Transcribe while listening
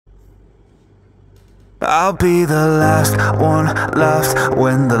I'll be the last one left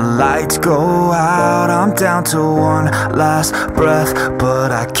when the lights go out. I'm down to one last breath,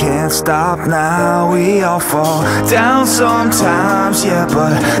 but I can't stop now. We all fall down sometimes, yeah,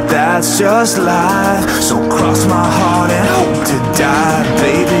 but that's just life. So cross my heart and hope to die.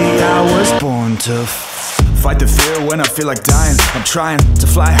 Baby, I was born to fight the fear when I feel like dying. I'm trying to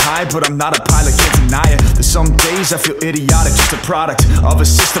fly high, but I'm not a pilot, can't deny it. There's some days I feel idiotic, just a product of a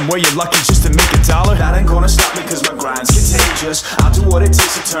system where you're lucky just to make a dollar. That ain't gonna stop me cause my grind's contagious. I'll do what it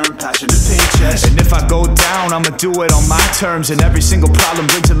takes to turn passion to paychecks. And if I go down, I'ma do it on my terms. And every single problem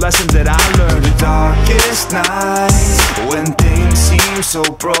brings a lesson that I learned. The darkest nights, when things seem so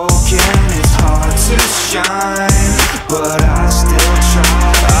broken, it's hard to shine, but I still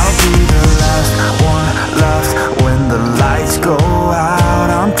try. I'll be the last one left when the lights go out.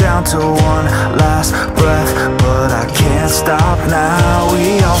 I'm down to one last breath, but I can't stop now.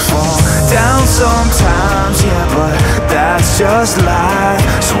 We all fall down sometimes, yeah, but that's just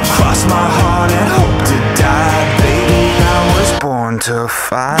life. So cross my heart and hope to die. Baby, I was born to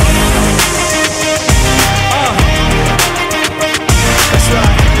fight. That's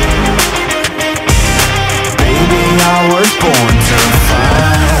right. Baby, I was born to fight.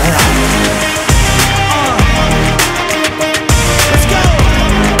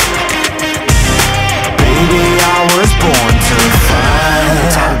 Born to fight.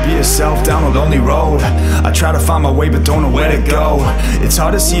 It's hard to be yourself down a lonely road. I try to find my way but don't know where to go. It's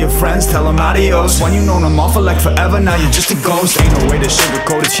hard to see your friends, tell them adios. When you known them all for like forever, now you're just a ghost. Ain't no way to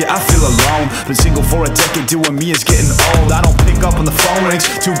sugarcoat it, yeah, I feel alone. Been single for a decade, doing me is getting old. I don't pick up when the phone rings,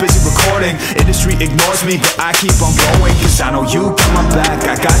 too busy recording. Industry ignores me, but I keep on going, cause I know you got my back,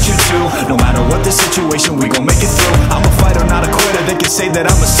 I got you too. No matter what the situation, we gon' make it through. I'm a fighter, not a quitter. They can say that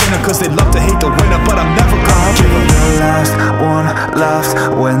I'm a sinner, cause they love to hate the winner, but I'm never gonna give up. The last one left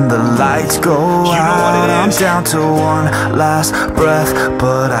when the lights go out. I'm down to one last breath,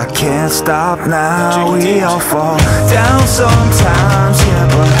 but I can't stop now. We all fall down sometimes, yeah,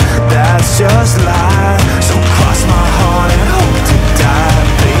 but that's just life. So cross my heart and hope to die.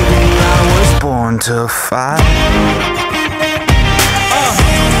 Baby, I was born to fight.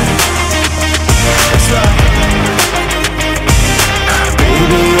 That's right.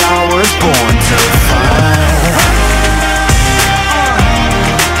 Baby, I was born to fight.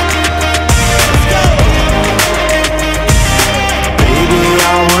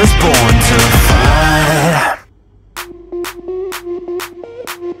 I was born to fight.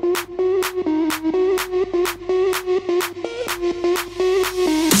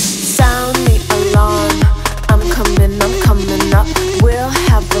 Sound the alarm, I'm coming up. We'll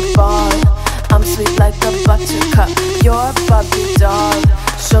have a ball. I'm sweet like a buttercup, you're a Barbie doll.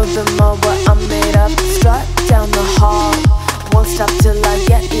 Show them all what I'm made of. Strut down the hall, won't stop till I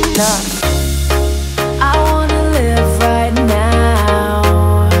get enough. I wanna live right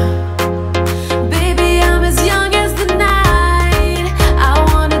now. Baby, I'm as young as the night. I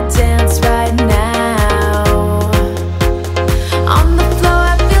wanna dance right now. On the floor,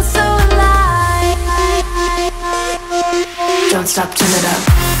 I feel so alive. Don't stop, turn it up.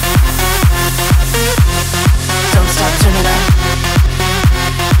 Don't stop, turn it up.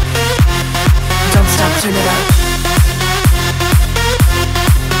 Don't stop, turn it up.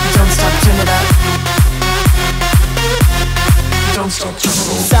 Don't stop, turn it up. Don't stop, turn it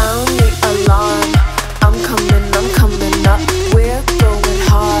up. Sound the alarm, I'm coming up. We're going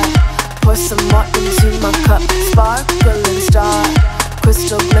hard. Pour some more into my cup. Sparkling star,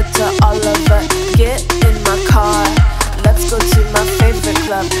 crystal glitter all over. Get in my car, let's go to my favorite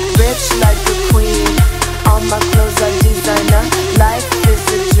club. Rich like a queen, all my clothes are designer. Life is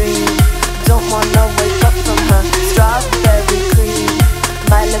a dream, don't wanna wake up from her. Strawberry cream,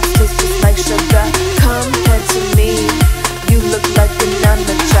 my lips taste just like sugar. Compared to me, you look like an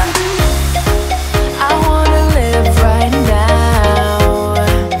amateur. I wanna live right now.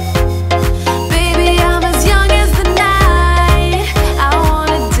 Baby, I'm as young as the night. I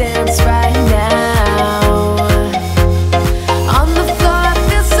wanna dance right now. On the floor, I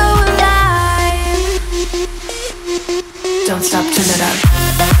feel so alive. Don't stop, turn it up.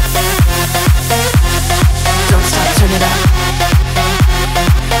 Don't stop, turn it up.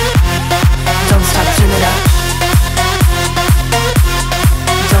 Don't stop, turn it up.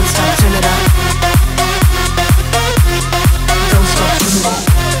 Don't stop,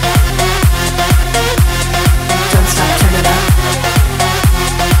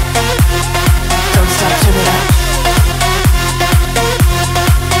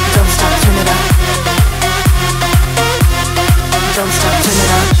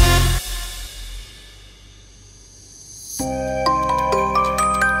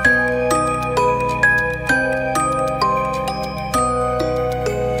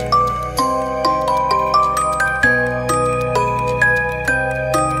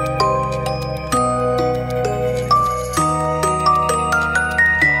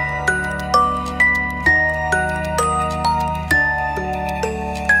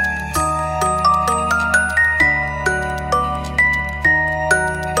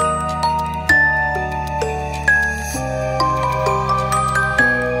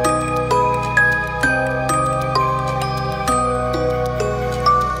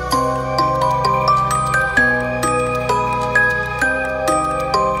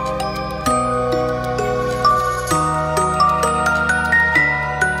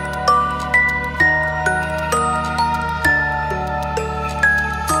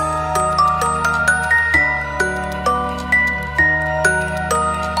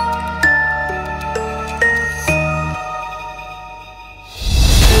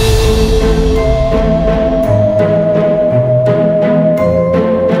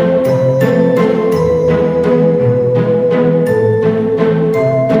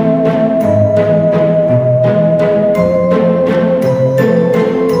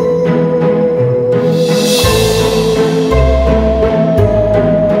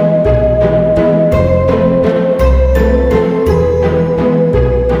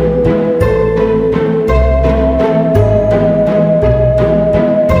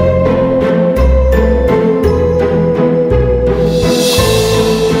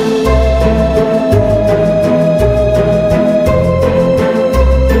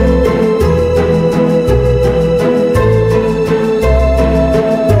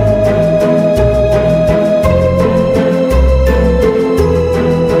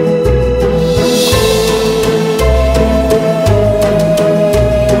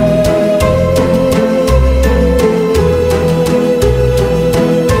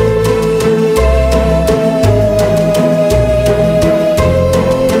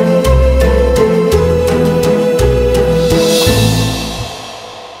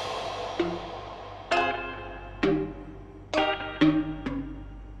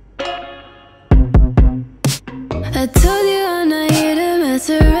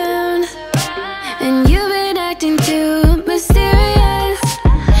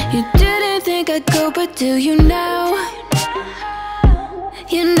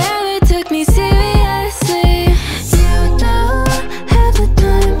 You never took me seriously. You don't have the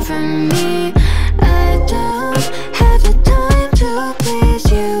time for me. I don't have the time to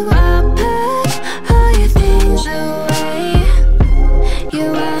please you. I'll pack all your things away.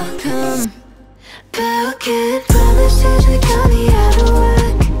 You're welcome. Broken promises that got me out of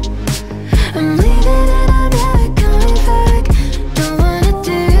work. I'm leaving and I'm never coming back. Don't wanna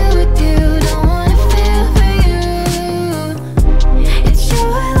deal with you, don't wanna feel for you. It's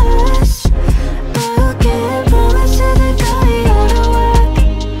your loss. Broken promises that got me out of work.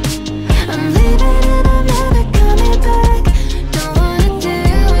 I'm leaving and I'm never coming back. Don't wanna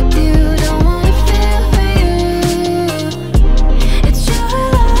deal with you, don't wanna feel for you. It's your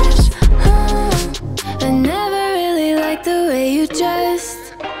loss. I never really liked the way you dressed.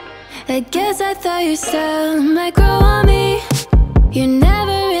 I guess I thought your style might grow on me. You're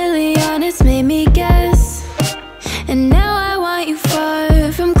never really honest, made me guess. And now I want you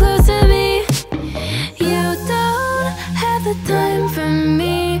far from close to me. You don't have the time for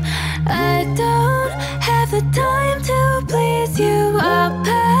me. I don't have the time to please you. I'll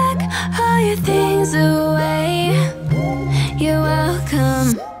pack all your things away. You're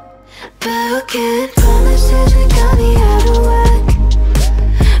welcome. Broken promises that got me out of work.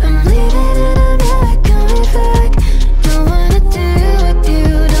 I'm leaving and I'm never coming back. Don't wanna deal with you,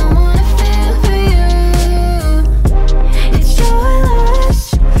 don't wanna feel for you. It's your loss.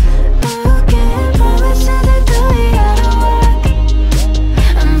 Broken promises that got me out of work.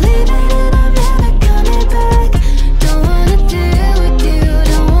 I'm leaving and I'm never coming back. Don't wanna deal with you,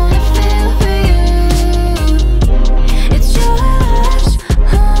 don't wanna feel for you. It's your loss.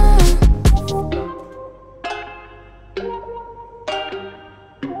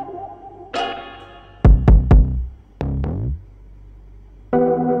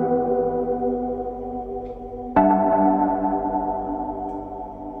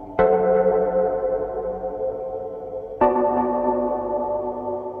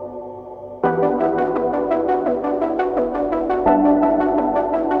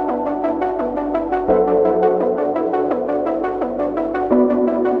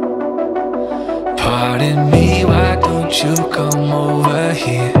 Pardon me, why don't you come over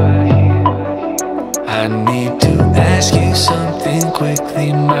here? I need to ask you something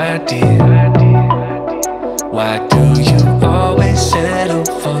quickly, my dear. Why do you always settle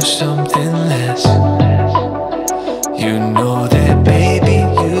for something less? You know that, baby,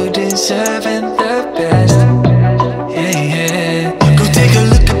 you deserving the best. Yeah, yeah. Go take a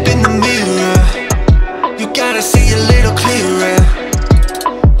look up in the mirror. You gotta see a little clearer.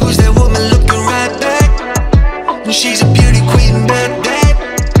 Who's that woman looking right back? And she's a beauty queen, bad.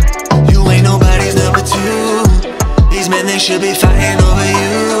 You ain't nobody's number two. These men, they should be fighting over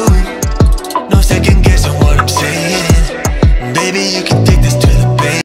you. No second guessing what I'm saying. Baby, you can